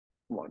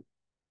One.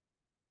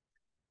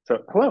 So,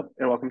 hello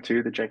and welcome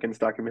to the Jenkins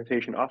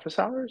Documentation Office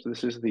Hours.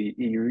 This is the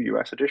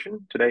EU-US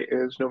edition. Today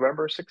is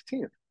November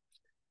 16th.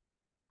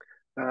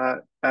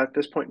 At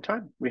this point in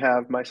time, we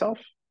have myself,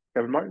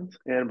 Kevin Martins,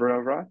 and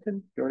Bruno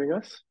Vratin joining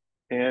us.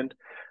 And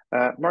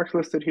Mark's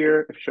listed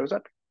here if he shows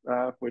up,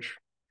 which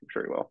I'm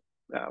sure he will.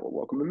 We'll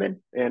welcome him in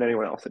and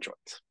anyone else that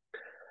joins.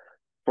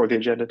 For the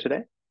agenda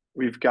today,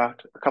 we've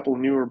got a couple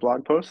newer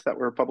blog posts that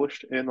were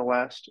published in the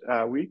last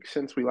week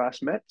since we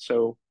last met.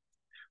 So,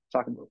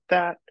 talk about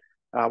that.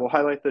 We'll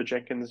highlight the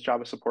Jenkins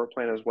Java support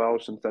plan as well,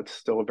 since that's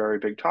still a very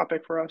big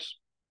topic for us.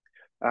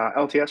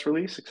 LTS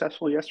release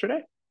successful yesterday.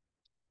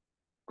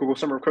 Google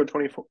Summer of Code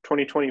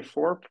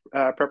 2024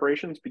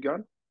 preparations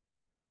begun.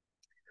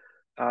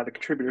 The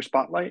contributor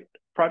spotlight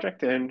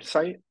project and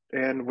site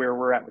and where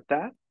we're at with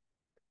that.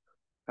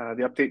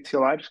 The update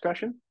CLI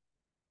discussion.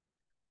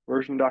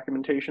 Version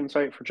documentation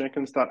site for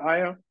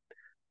Jenkins.io.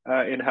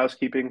 And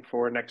housekeeping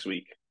for next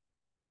week.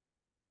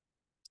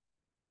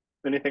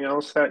 Anything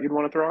else that you'd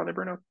want to throw on there,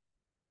 Bruno?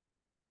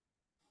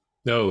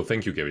 No,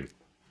 thank you, Kevin.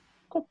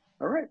 Cool.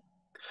 All right.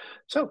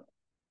 So,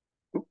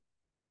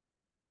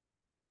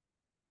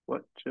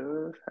 what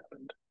just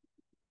happened?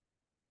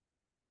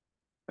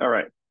 All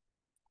right.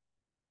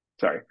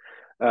 Sorry.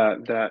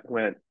 That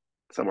went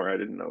somewhere I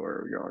didn't know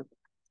where we were going.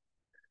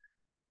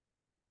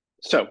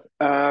 So,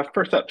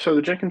 first up,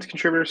 the Jenkins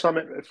Contributor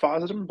Summit at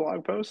FOSDEM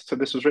blog post. So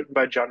this was written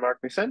by Jean-Marc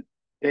Nissen,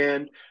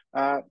 and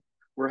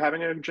we're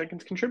having a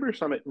Jenkins Contributor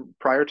Summit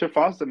prior to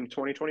FOSDEM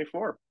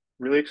 2024.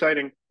 Really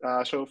exciting.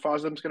 So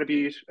FOSDEM is going to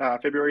be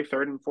February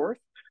 3rd and 4th.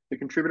 The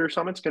Contributor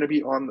Summit is going to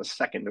be on the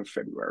 2nd of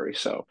February,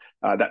 so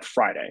that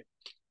Friday.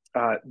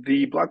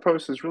 The blog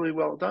post is really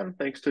well done.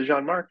 Thanks to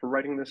Jean-Marc for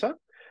writing this up.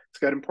 It's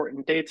got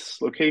important dates,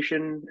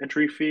 location,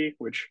 entry fee,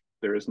 which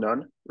there is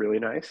none. Really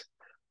nice.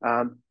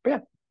 But yeah,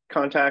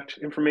 contact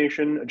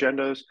information,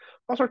 agendas,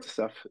 all sorts of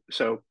stuff.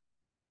 So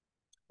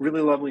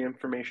really lovely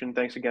information.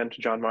 Thanks again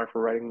to Jean-Marc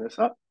for writing this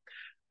up.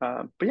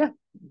 But yeah,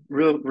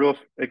 real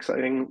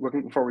exciting.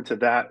 Looking forward to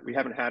that. We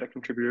haven't had a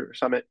contributor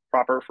summit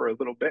proper for a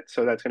little bit,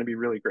 so that's going to be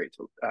really great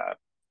to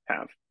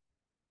have.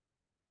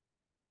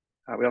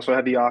 We also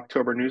had the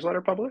October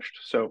newsletter published.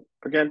 So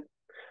again,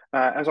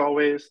 as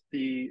always,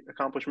 the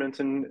accomplishments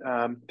and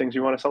things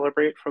you want to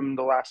celebrate from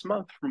the last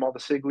month from all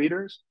the SIG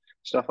leaders,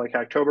 stuff like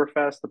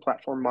Hacktoberfest, the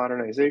platform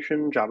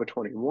modernization, Java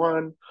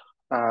 21,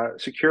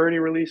 security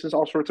releases,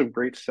 all sorts of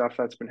great stuff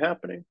that's been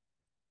happening.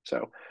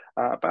 So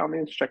by all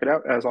means, check it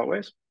out as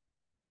always.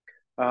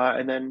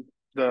 And then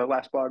the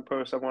last blog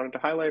post I wanted to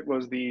highlight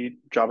was the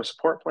Java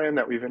support plan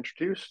that we've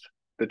introduced,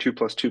 the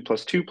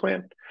 2+2+2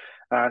 plan.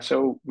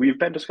 So we've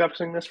been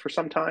discussing this for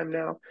some time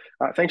now.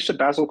 Thanks to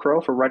Basil Crow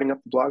for writing up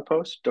the blog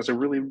post. Does a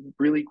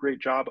really great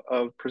job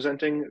of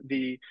presenting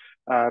the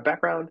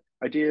background,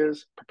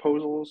 ideas,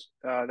 proposals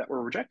that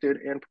were rejected,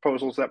 and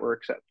proposals that were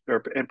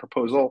accepted, and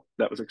proposal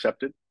that was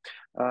accepted,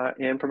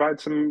 and provide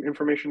some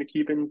information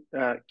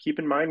to keep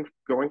in mind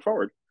going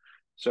forward.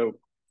 So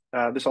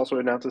this also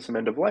announces some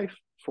end of life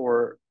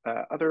for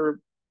other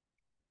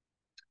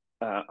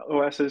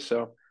OSs.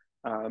 So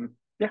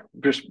yeah,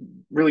 just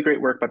really great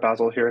work by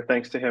Basil here.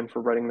 Thanks to him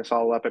for writing this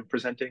all up and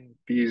presenting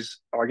these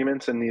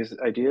arguments and these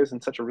ideas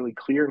in such a really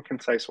clear and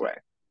concise way.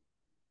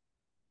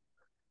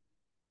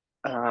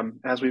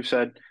 As we've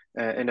said,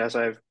 and as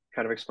I've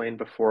kind of explained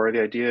before,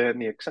 the idea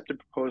and the accepted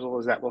proposal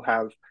is that we'll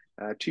have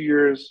 2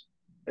 years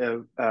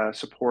of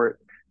support,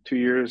 2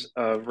 years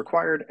of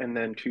required, and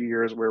then 2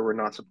 years where we're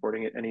not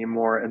supporting it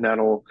anymore. And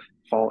that'll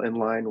fall in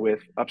line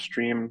with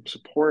upstream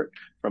support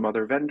from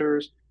other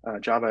vendors,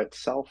 Java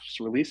itself's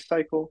release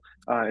cycle,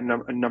 and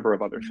a number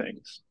of other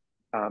things.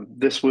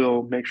 This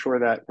will make sure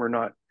that we're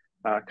not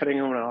cutting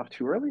anyone off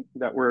too early,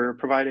 that we're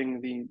providing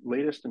the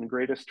latest and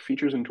greatest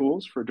features and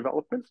tools for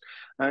development,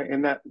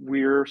 and that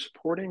we're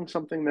supporting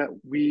something that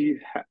we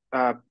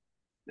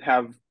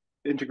have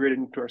integrated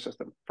into our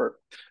system for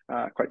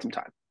quite some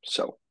time.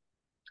 So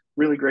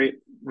really great,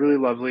 really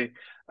lovely.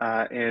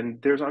 And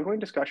there's ongoing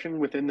discussion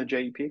within the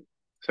JEP.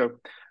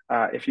 So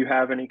if you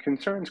have any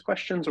concerns,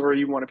 questions, or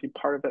you want to be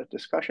part of that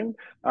discussion,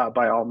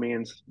 by all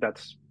means,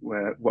 that's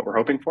what we're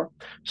hoping for.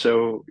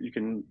 So you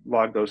can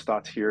log those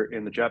thoughts here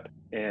in the JEP,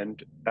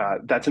 and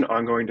that's an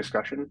ongoing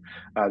discussion.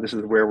 This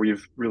is where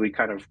we've really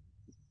kind of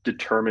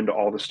determined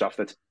all the stuff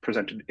that's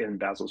presented in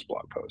Basil's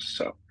blog post.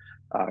 So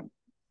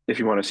if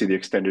you want to see the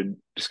extended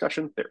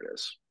discussion, there it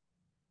is.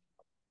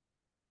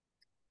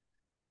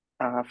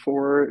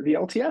 For the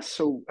LTS,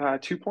 so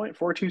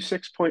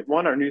 2.426.1,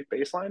 our new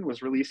baseline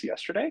was released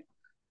yesterday.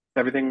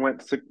 Everything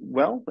went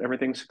well,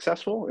 everything's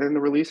successful, and the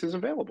release is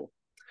available.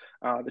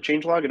 The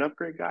changelog and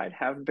upgrade guide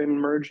have been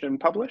merged and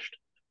published,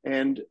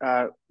 and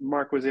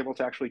Mark was able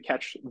to actually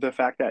catch the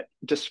fact that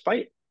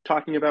despite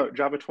talking about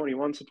Java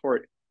 21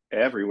 support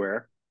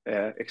everywhere,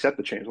 except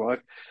the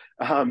changelog,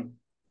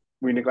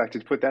 we neglected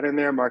to put that in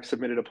there. Mark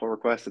submitted a pull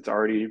request that's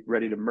already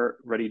ready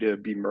to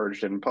be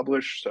merged and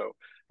published, so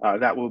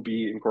that will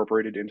be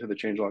incorporated into the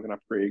changelog and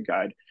upgrade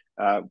guide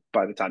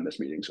by the time this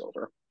meeting's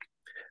over.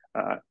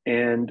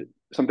 And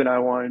something I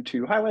wanted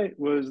to highlight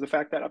was the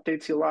fact that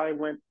Update CLI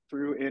went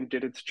through and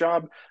did its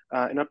job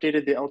and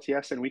updated the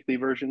LTS and weekly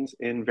versions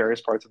in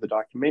various parts of the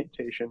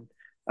documentation.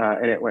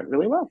 And it went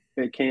really well.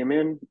 It came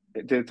in,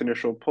 it did its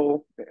initial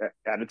pull, it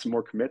added some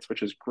more commits,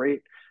 which is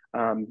great.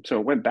 So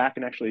it went back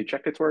and actually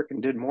checked its work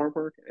and did more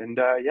work. And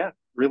yeah,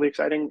 really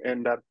exciting.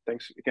 And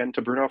thanks again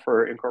to Bruno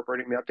for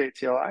incorporating the Update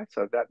CLI.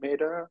 So that made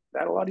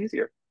that a lot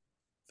easier.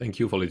 Thank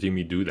you for letting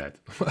me do that.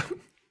 Of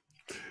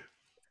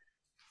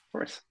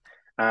course.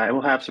 And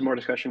we'll have some more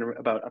discussion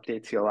about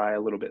Update CLI a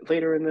little bit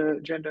later in the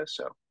agenda.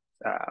 So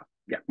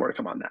yeah, more to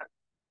come on that.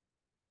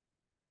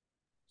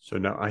 So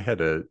now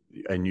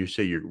and you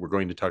say we're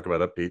going to talk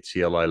about Update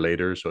CLI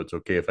later, so it's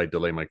okay if I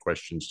delay my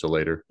questions till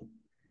later?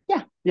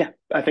 Yeah.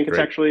 I think it's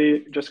Great.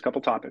 actually just a couple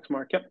topics,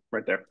 Mark. Yep,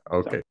 right there.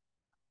 Okay.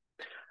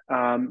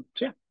 So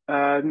yeah,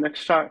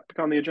 next topic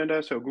on the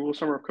agenda. So Google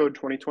Summer of Code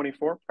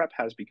 2024 prep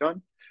has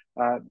begun.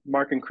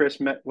 Mark and Chris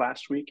met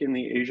last week in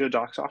the Asia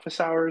Docs office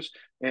hours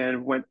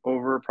and went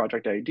over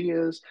project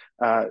ideas,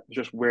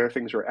 just where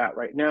things are at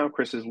right now.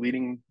 Chris is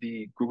leading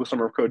the Google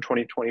Summer of Code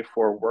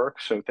 2024 work.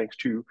 So thanks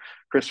to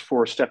Chris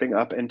for stepping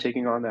up and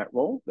taking on that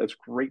role. That's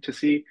great to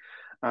see.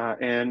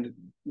 And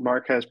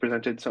Mark has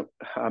presented some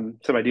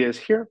ideas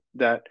here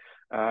that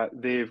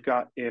they've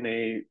got in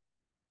a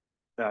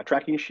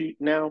tracking sheet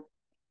now.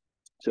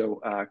 So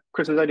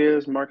Chris's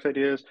ideas, Mark's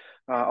ideas,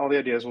 all the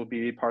ideas will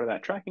be part of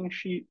that tracking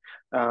sheet.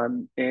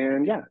 And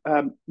yeah,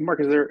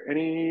 Mark, is there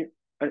any,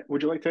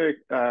 would you like to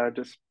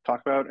just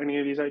talk about any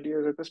of these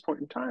ideas at this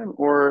point in time,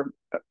 or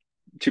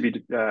to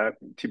be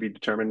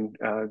determined,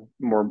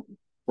 more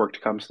work to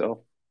come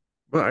still?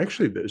 Well,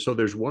 actually, so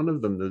there's one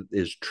of them that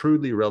is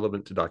truly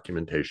relevant to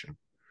documentation.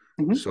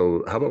 Mm-hmm.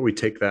 So how about we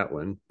take that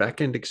one,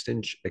 backend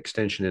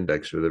extension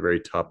index, or the very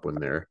top one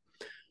there.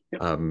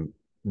 Yep.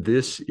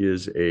 This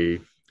is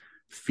a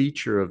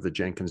feature of the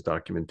Jenkins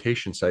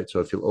documentation site. So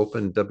if you'll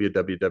open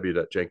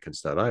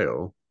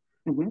www.jenkins.io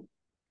mm-hmm.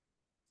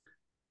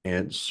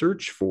 and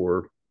search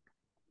for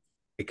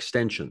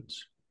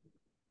extensions,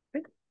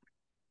 okay,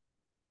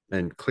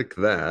 and click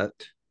that.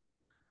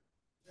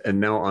 And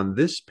now on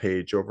this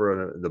page,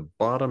 over on the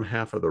bottom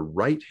half of the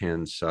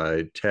right-hand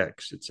side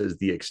text, it says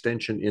the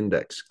extension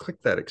index.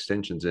 Click that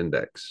extensions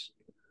index.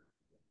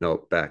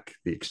 No, back,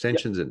 the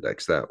extensions yep.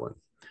 index, that one.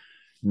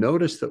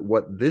 Notice that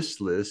what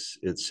this lists,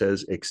 it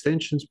says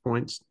extension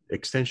points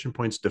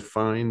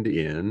defined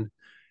in,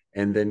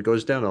 and then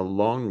goes down a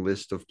long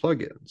list of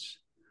plugins.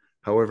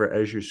 However,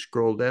 as you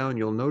scroll down,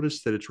 you'll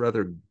notice that it's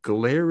rather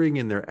glaring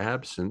in their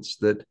absence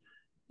that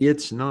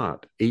it's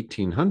not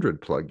 1,800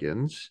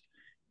 plugins.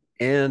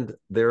 And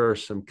there are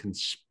some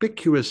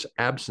conspicuous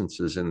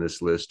absences in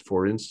this list.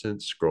 For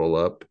instance, scroll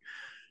up.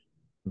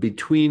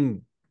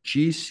 Between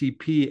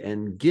GCP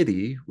and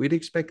Gitty, we'd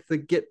expect the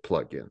Git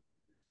plugin,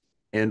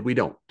 and we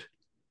don't.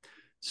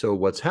 So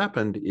what's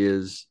happened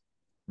is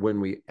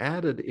when we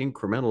added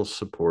incremental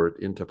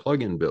support into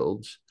plugin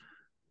builds,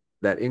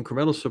 that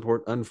incremental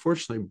support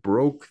unfortunately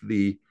broke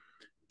the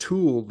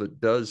tool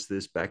that does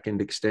this backend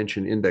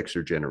extension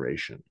indexer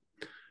generation.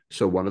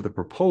 So one of the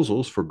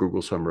proposals for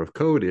Google Summer of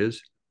Code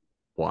is,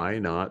 why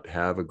not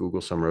have a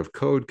Google Summer of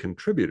Code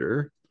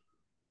contributor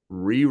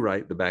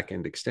rewrite the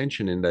backend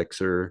extension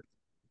indexer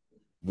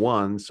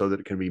one so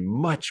that it can be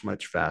much,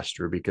 much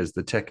faster, because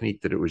the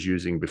technique that it was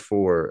using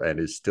before and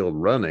is still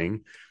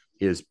running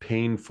is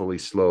painfully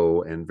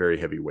slow and very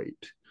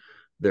heavyweight.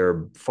 There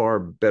are far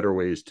better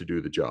ways to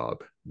do the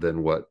job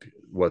than what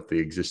the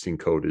existing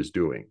code is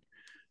doing.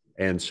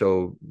 And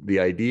so the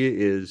idea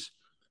is,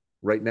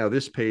 right now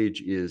this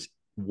page is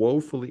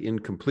woefully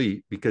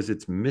incomplete because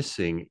it's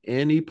missing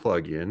any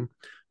plugin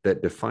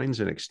that defines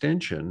an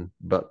extension,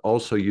 but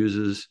also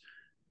delivers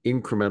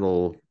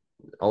incremental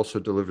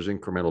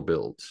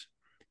builds.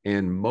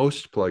 And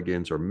most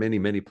plugins, or many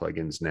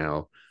plugins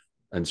now,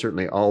 and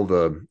certainly all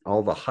the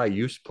high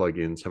use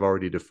plugins, have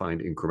already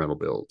defined incremental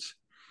builds.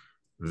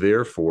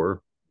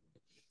 Therefore,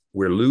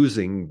 we're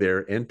losing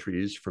their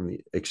entries from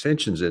the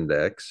extensions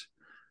index,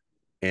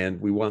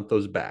 and we want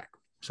those back.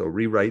 So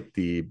rewrite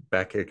the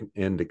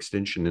back-end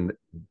extension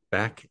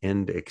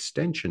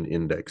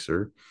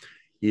indexer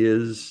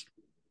is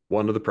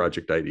one of the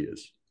project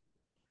ideas.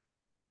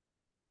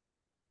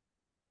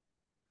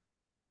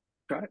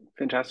 Got it.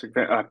 Fantastic.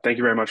 Thank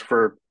you very much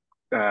for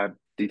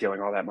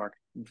detailing all that, Mark.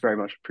 Very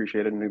much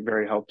appreciated, and it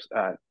very helps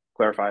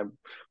clarify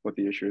what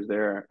the issue is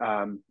there.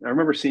 I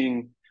remember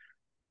seeing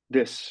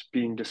this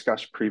being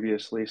discussed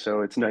previously,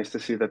 so it's nice to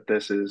see that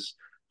this is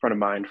front of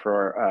mind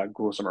for our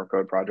Google Summer of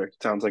Code project.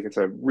 It sounds like it's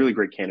a really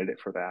great candidate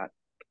for that.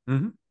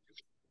 Mm-hmm.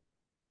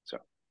 So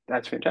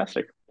that's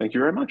fantastic. Thank you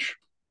very much.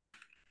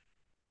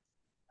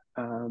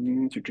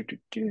 And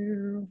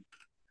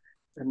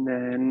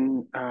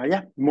then,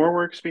 yeah, more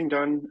work's being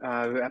done.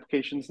 The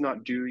application's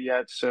not due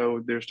yet,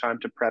 so there's time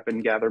to prep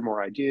and gather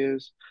more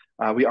ideas.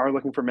 We are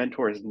looking for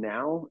mentors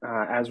now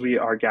as we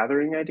are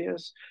gathering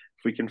ideas.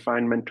 If we can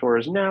find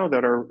mentors now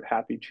that are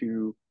happy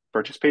to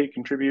participate,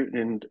 contribute,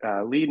 and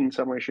lead in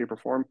some way, shape, or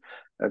form,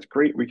 that's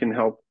great. We can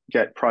help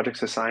get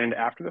projects assigned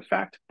after the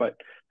fact, but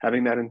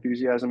having that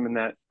enthusiasm and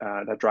that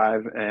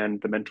drive,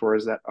 and the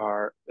mentors that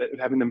are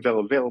having them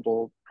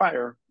available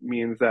prior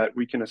means that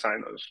we can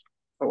assign those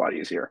a lot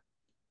easier.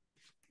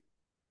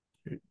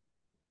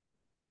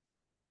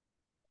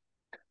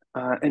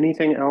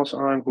 Anything else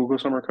on Google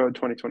Summer Code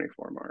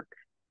 2024, Mark?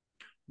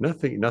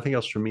 Nothing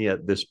else from me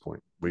at this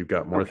point. We've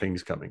got more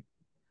things coming.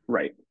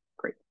 Right.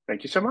 Great.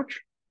 Thank you so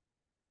much.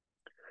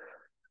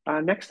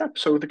 Next up,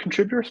 so the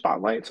contributor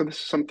spotlight. So this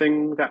is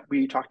something that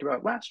we talked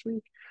about last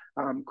week.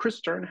 Chris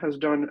Stern has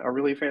done a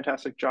really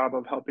fantastic job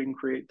of helping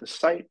create the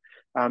site.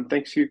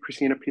 Thanks to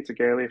Christina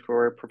Pizzagalli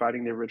for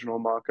providing the original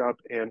mock-up,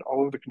 and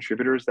all of the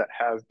contributors that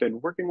have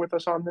been working with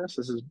us on this.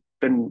 This has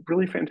been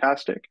really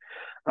fantastic.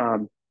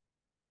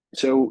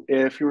 So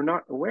if you're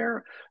not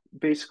aware,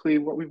 basically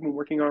what we've been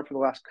working on for the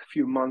last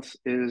few months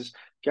is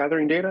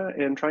gathering data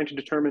and trying to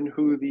determine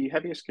who the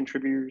heaviest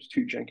contributors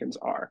to Jenkins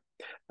are.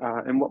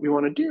 And what we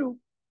want to do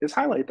is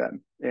highlight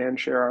them and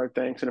share our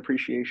thanks and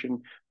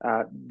appreciation.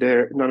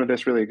 None of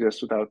this really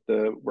exists without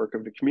the work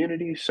of the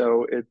community,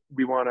 so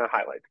we want to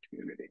highlight the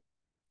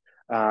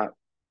community.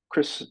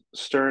 Chris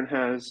Stern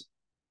has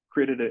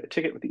created a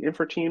ticket with the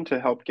infra team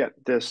to help get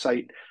the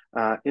site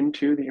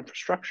into the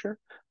infrastructure.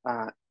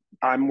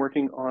 I'm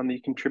working on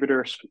the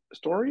contributor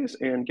stories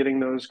and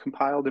getting those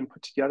compiled and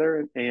put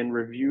together and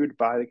reviewed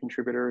by the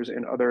contributors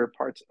and other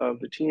parts of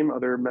the team,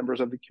 other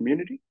members of the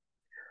community.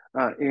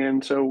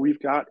 And so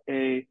we've got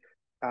a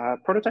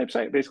prototype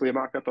site, basically a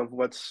mock-up of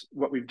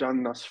what we've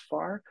done thus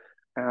far.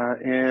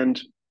 And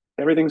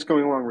everything's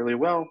going along really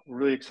well. We're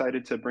really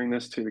excited to bring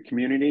this to the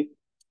community.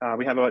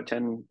 We have about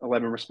 10,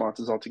 11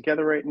 responses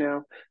altogether right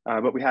now,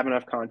 but we have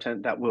enough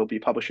content that we'll be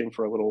publishing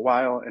for a little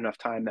while, enough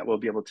time that we'll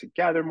be able to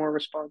gather more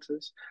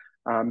responses.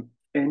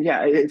 And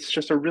yeah, it's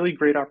just a really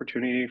great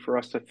opportunity for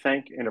us to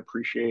thank and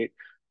appreciate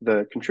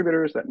the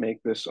contributors that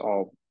make this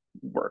all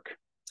work.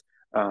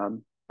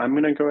 I'm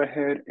going to go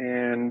ahead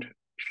and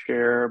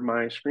share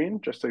my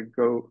screen just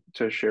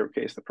to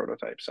showcase the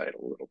prototype site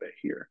a little bit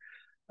here.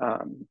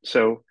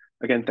 So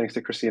again, thanks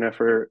to Christina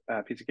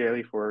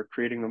Pizzagalli for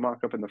creating the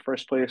mock-up in the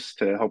first place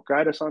to help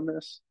guide us on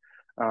this.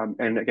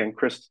 And again,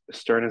 Chris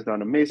Stern has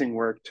done amazing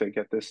work to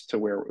get this to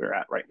where we're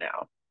at right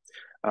now.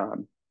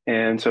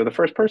 And so the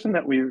first person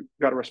that we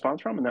got a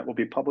response from and that we'll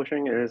be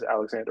publishing is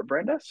Alexander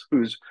Brandes,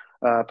 who's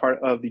part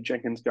of the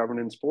Jenkins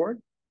governance board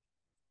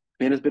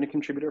and has been a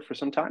contributor for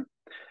some time.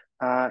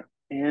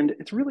 And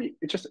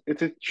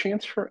it's a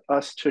chance for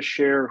us to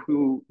share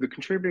who the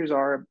contributors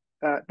are,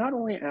 not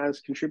only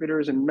as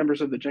contributors and members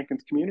of the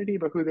Jenkins community,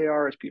 but who they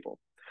are as people.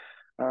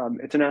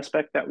 It's an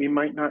aspect that we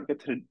might not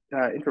get to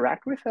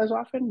interact with as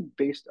often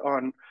based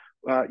on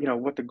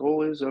what the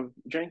goal is of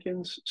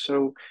Jenkins.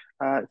 So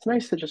it's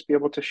nice to just be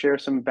able to share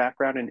some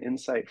background and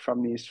insight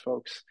from these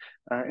folks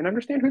and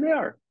understand who they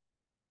are.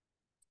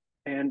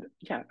 And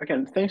yeah,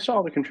 again, thanks to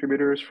all the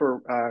contributors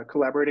for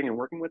collaborating and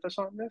working with us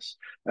on this.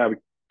 We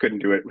couldn't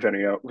do it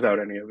without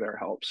any of their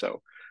help.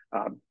 So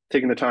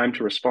taking the time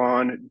to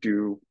respond,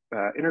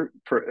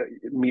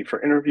 meet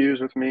for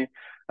interviews with me,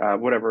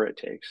 whatever it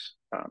takes.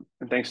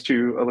 And thanks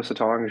to Alyssa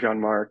Tong,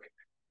 Jean-Marc,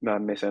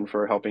 Mason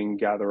for helping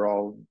gather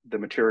all the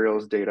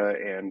materials, data,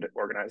 and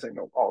organizing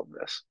all of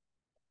this.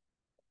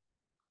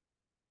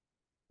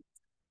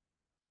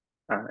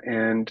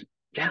 And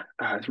yeah,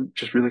 it's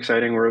just really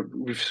exciting.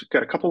 We've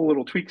got a couple of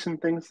little tweaks and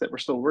things that we're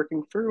still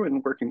working through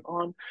and working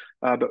on,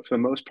 but for the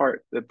most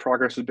part, the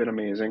progress has been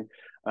amazing.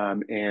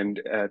 And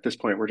at this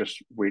point, we're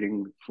just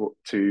waiting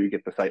to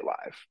get the site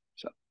live.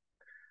 So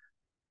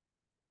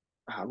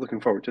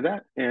looking forward to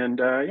that. And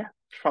yeah,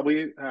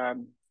 probably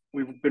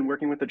we've been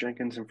working with the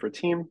Jenkins Infra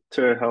team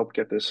to help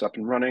get this up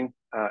and running.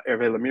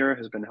 Hervé Lemire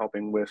has been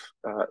helping with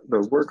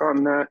the work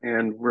on that,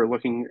 and we're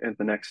looking at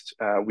the next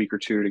week or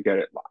two to get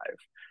it live.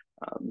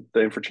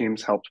 The infra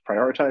teams helped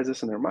prioritize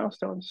this in their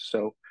milestones,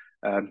 so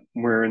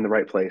we're in the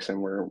right place and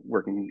we're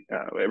working.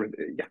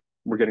 Yeah,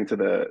 we're getting to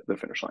the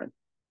finish line.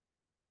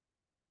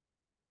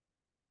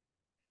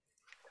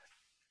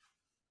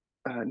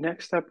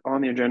 Next up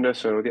on the agenda,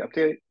 so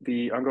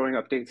the ongoing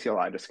update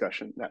CLI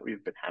discussion that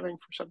we've been having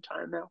for some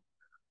time now.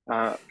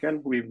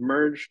 Again, we've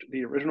merged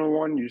the original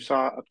one. You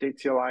saw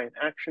update CLI in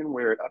action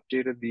where it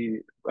updated the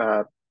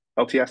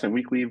LTS and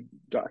weekly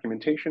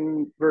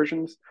documentation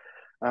versions.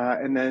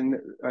 And then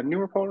a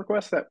newer pull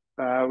request that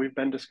we've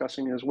been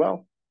discussing as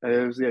well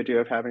is the idea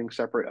of having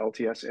separate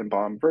LTS and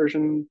BOM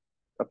version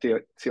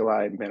update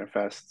CLI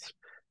manifests.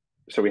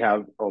 So we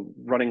have a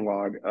running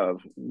log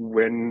of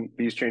when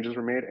these changes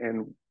were made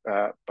and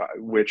by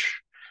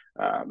which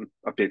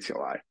update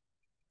CLI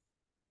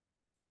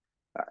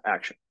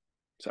action.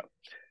 So,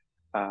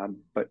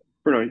 but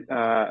Bruno,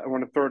 I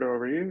want to throw it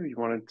over to you. You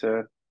wanted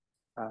to.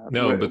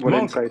 No, but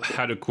Mark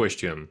had a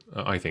question,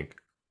 I think.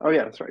 Oh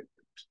yeah, that's right.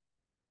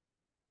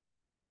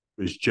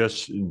 It was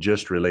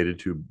just related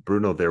to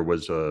Bruno. There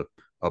was a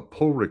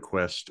pull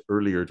request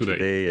earlier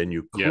today and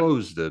you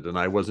closed it, and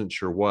I wasn't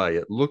sure why.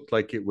 It looked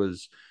like it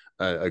was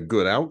a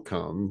good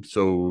outcome.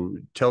 So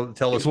tell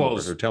us more,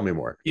 or tell me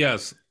more.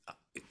 Yes,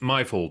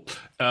 My fault.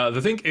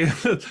 The thing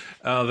is, the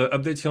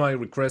update CLI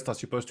requests are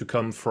supposed to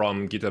come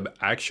from GitHub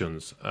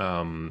Actions.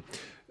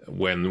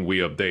 When we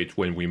update,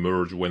 when we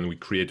merge, when we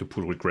create a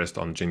pull request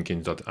on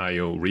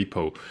Jenkins.io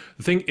repo.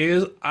 The thing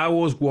is, I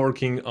was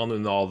working on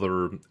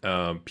another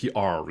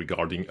PR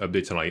regarding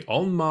update CLI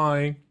on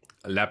my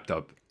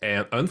laptop.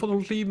 And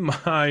unfortunately,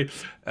 my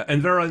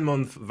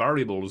environment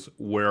variables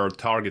were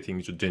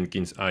targeting the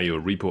Jenkins.io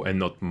repo and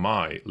not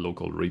my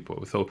local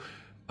repo. So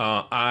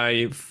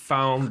I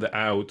found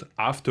out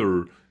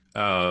after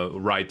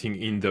writing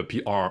in the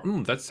PR,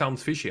 that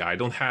sounds fishy. I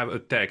don't have a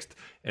text.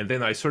 And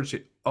then I searched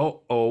it.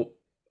 Oh,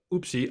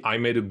 oopsie, I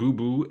made a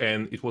boo-boo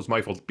and it was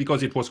my fault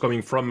because it was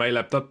coming from my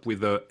laptop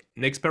with an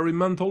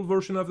experimental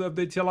version of the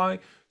update CLI.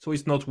 So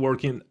it's not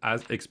working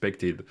as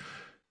expected.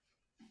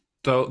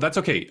 So that's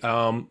okay.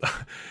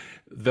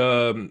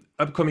 The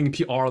upcoming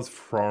PRs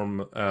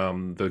from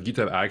the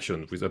GitHub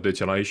Actions with update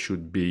CLI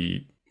should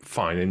be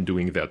fine and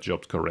doing their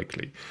job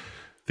correctly.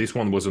 This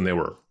one was an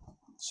error.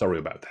 Sorry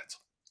about that.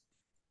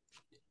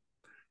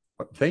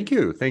 Thank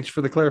you. Thanks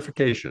for the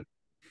clarification.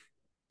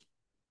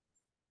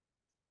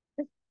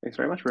 Thanks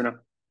very much, Bruno.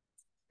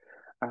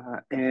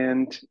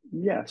 And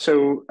yeah,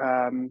 so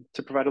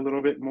to provide a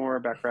little bit more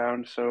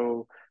background,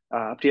 so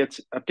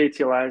update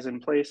CLI is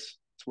in place.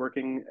 It's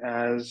working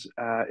as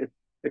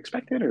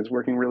expected. It's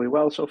working really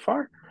well so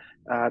far.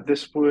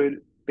 This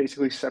would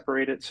basically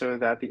separate it so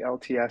that the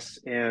LTS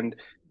and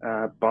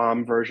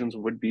BOM versions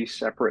would be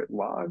separate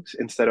logs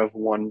instead of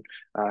one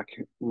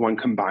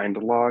combined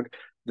log.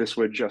 This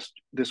would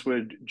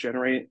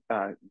generate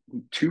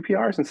 2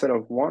 PRs instead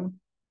of 1.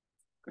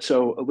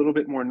 So a little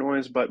bit more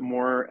noise, but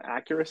more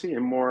accuracy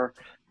and more,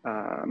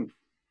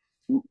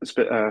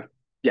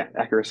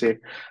 accuracy.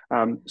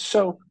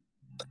 So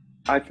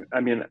I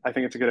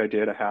think it's a good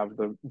idea to have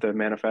the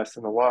manifest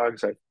and the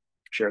logs. I've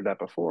shared that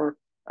before.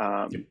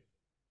 But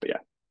yeah,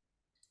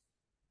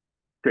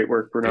 great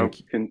work, Bruno.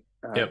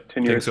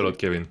 Thanks a lot,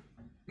 Kevin.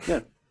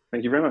 Yeah,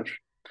 thank you very much.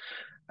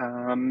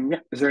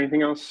 Is there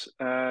anything else?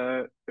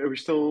 Are we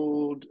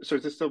still? So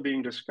is this still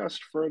being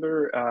discussed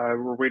further?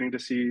 We're waiting to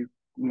see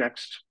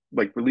next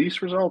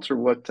release results, or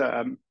what?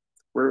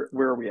 Where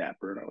are we at,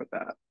 Bruno, with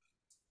that?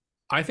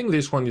 I think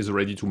this one is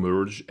ready to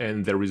merge,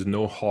 and there is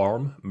no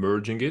harm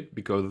merging it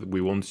because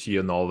we won't see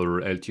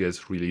another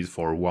LTS release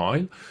for a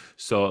while.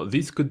 So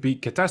this could be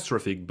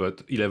catastrophic,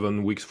 but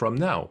 11 weeks from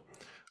now.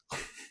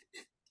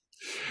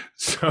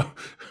 So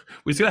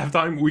we still have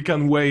time. We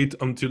can wait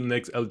until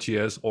next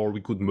LTS, or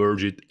we could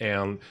merge it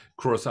and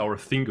cross our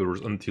fingers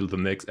until the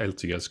next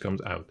LTS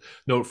comes out.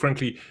 No,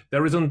 frankly,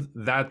 there isn't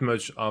that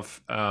much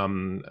of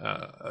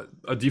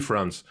a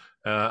difference.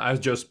 I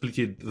just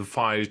split the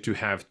file to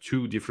have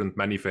 2 different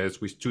manifests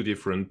with 2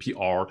 different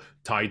PR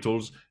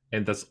titles,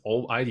 and that's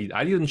all I did.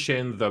 I didn't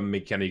change the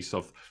mechanics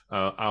of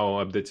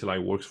how update CLI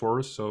works for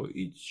us, so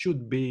it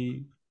should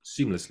be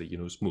seamlessly,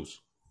 smooth.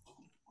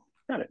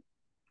 Got it.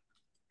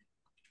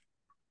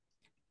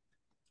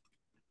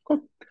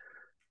 Cool.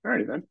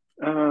 Alrighty then.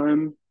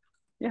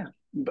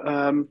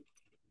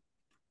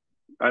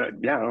 I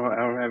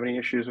don't have any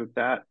issues with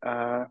that.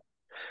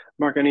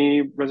 Mark,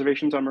 any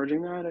reservations on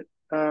merging that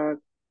at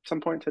some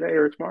point today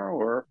or tomorrow?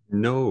 Or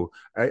no,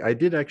 I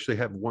did actually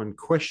have one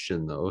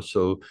question though.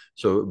 So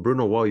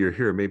Bruno, while you're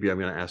here, maybe I'm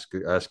going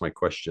to ask my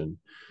question.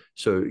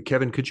 So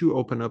Kevin, could you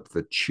open up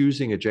the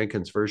choosing a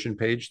Jenkins version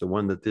page, the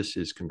one that this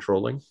is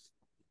controlling?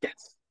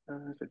 Yes.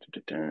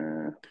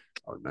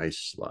 Oh, nice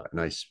slide.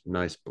 Nice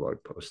blog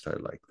post. I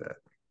like that.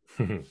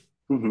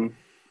 Mm-hmm.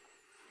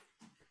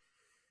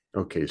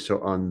 Okay,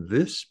 so on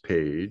this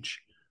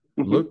page,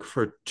 look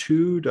for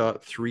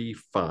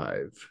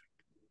 2.35.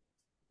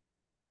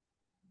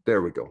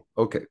 There we go.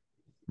 Okay.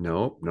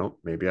 No,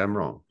 maybe I'm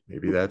wrong.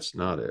 Maybe that's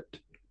not it.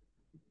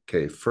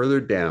 Okay,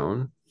 further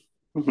down.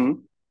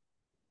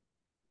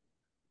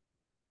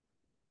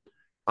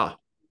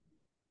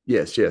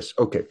 Yes.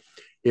 Okay.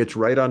 It's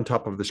right on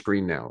top of the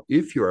screen now.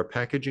 If you are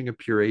packaging a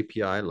pure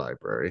API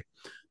library,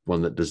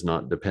 one that does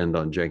not depend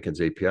on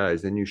Jenkins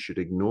APIs, then you should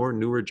ignore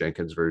newer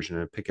Jenkins version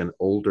and pick an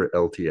older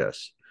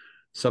LTS.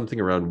 Something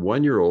around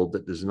 1 year old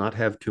that does not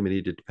have too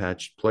many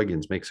detached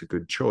plugins makes a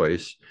good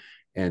choice,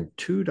 and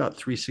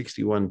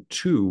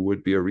 2.361.2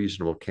 would be a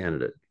reasonable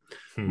candidate.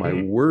 My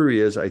worry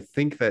is I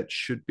think that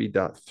should be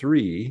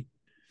 .3,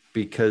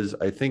 because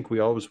I think we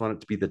always want it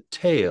to be the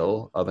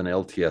tail of an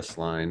LTS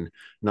line,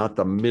 not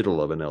the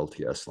middle of an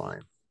LTS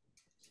line.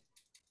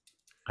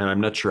 And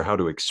I'm not sure how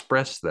to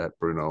express that,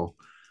 Bruno.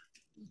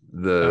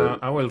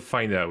 I will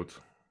find out.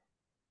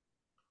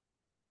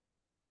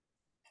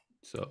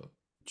 So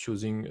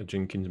choosing a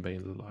Jenkins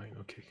main line,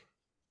 okay.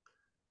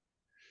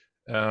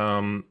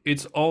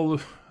 It's all,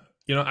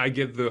 I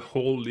get the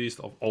whole list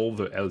of all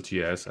the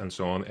LTS and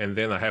so on, and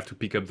then I have to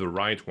pick up the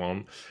right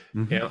one.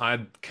 And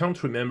I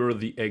can't remember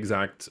the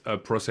exact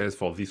process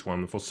for this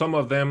one. For some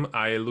of them,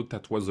 I looked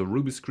at what the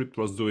Ruby script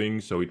was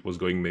doing, so it was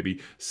going maybe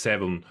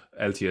 7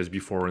 LTS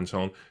before and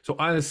so on. So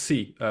I'll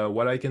see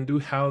what I can do,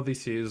 how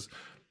this is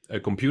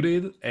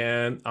computed,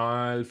 and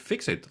I'll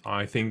fix it.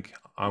 I think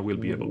I will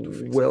be able to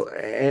fix Well,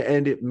 it.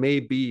 and it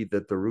may be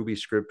that the Ruby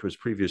script was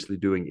previously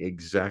doing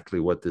exactly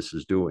what this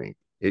is doing.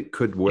 It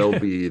could well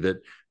be that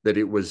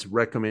it was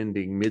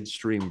recommending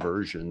midstream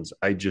versions.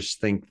 I just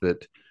think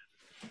that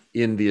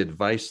in the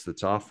advice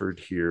that's offered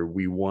here,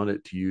 we want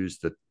it to use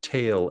the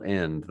tail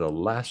end, the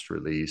last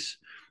release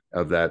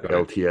of that Got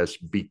it. LTS,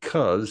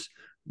 because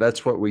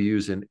that's what we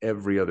use in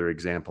every other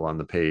example on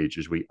the page.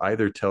 Is we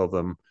either tell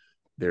them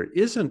there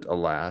isn't a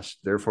last,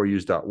 therefore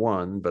use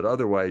 .1, but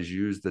otherwise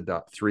use the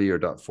 .3 or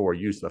 .4,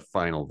 use the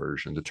final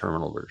version, the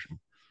terminal version.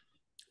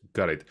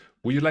 Got it.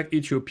 Would you like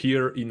it to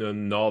appear in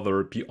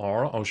another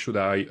PR, or should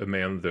I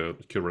amend the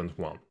current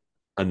one?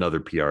 Another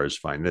PR is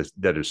fine.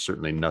 That is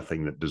certainly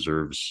nothing that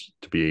deserves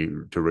to be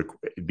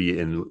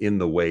in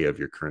the way of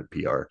your current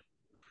PR.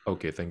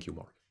 Okay, thank you,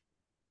 Mark.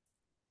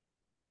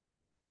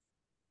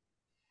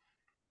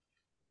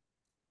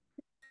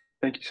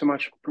 Thank you so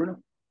much, Bruno.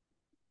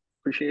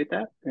 Appreciate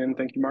that. And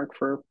thank you, Mark,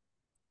 for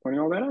pointing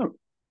all that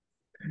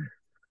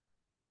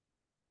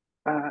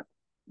out.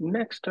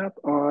 Next up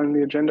on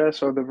the agenda,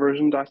 so the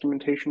version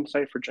documentation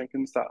site for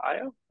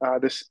Jenkins.io.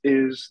 This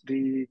is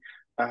the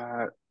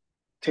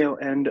tail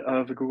end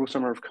of the Google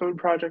Summer of Code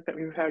project that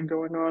we've had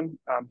going on.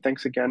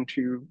 Thanks again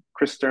to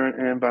Chris Stern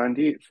and Van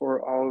Diet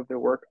for all of their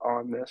work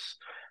on this.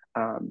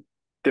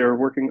 They're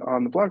working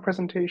on the blog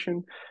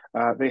presentation.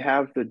 They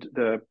have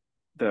the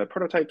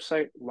prototype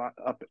site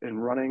up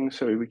and running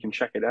so we can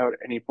check it out at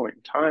any point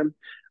in time.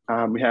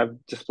 We have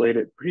displayed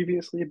it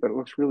previously, but it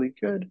looks really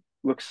good.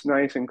 Looks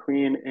nice and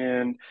clean,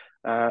 and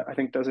I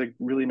think does a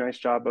really nice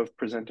job of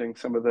presenting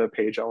some of the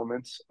page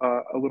elements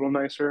a little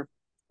nicer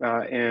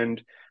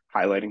and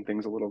highlighting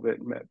things a little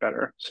bit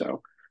better.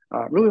 So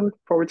really looking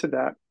forward to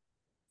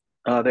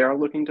that. They are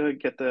looking to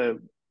get the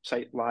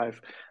site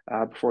live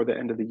before the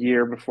end of the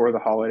year, before the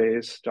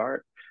holidays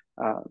start.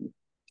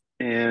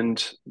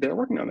 And they're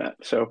working on that.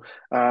 So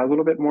a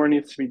little bit more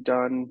needs to be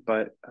done,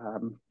 but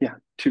yeah,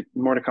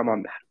 more to come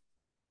on that.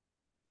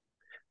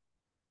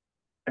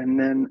 And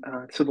then,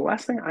 so the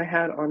last thing I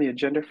had on the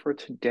agenda for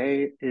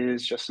today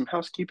is just some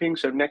housekeeping.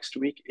 So next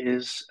week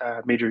is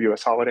a major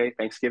US holiday,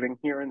 Thanksgiving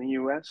here in the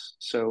US.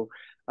 So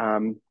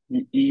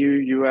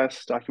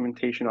EU-US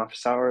documentation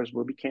office hours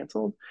will be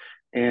canceled.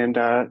 And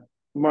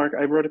Mark,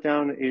 I wrote it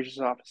down, Asia's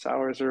office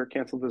hours are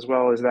canceled as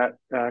well. Is that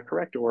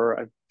correct? Or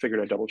I figured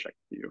I'd double check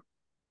with you.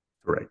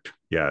 Correct.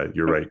 Yeah,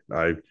 you're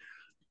right.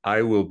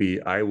 I will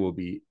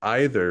be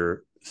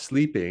either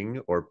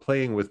sleeping or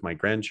playing with my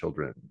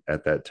grandchildren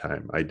at that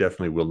time. I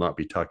definitely will not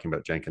be talking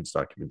about Jenkins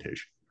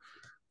documentation.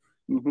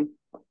 Mm-hmm.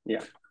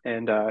 Yeah.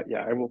 And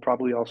yeah, I will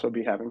probably also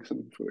be having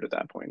some food at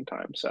that point in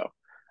time. So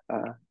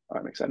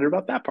I'm excited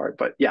about that part.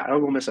 But yeah, I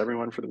will miss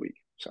everyone for the week.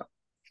 So,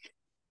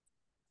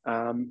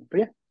 but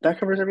yeah, that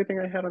covers everything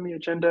I had on the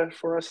agenda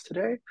for us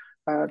today.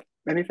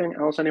 Anything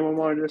else anyone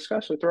wanted to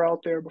discuss or throw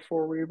out there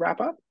before we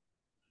wrap up?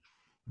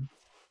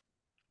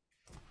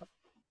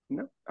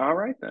 No. All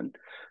right then.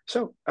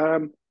 So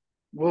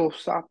we'll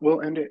stop.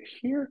 We'll end it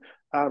here.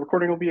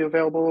 Recording will be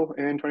available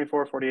in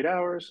 24, 48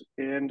 hours,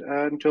 and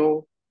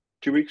until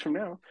 2 weeks from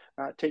now.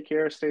 Take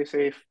care. Stay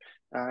safe.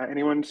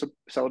 Anyone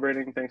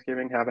celebrating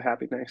Thanksgiving, have a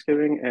happy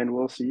Thanksgiving, and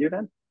we'll see you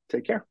then.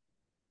 Take care.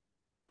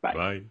 Bye.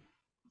 Bye.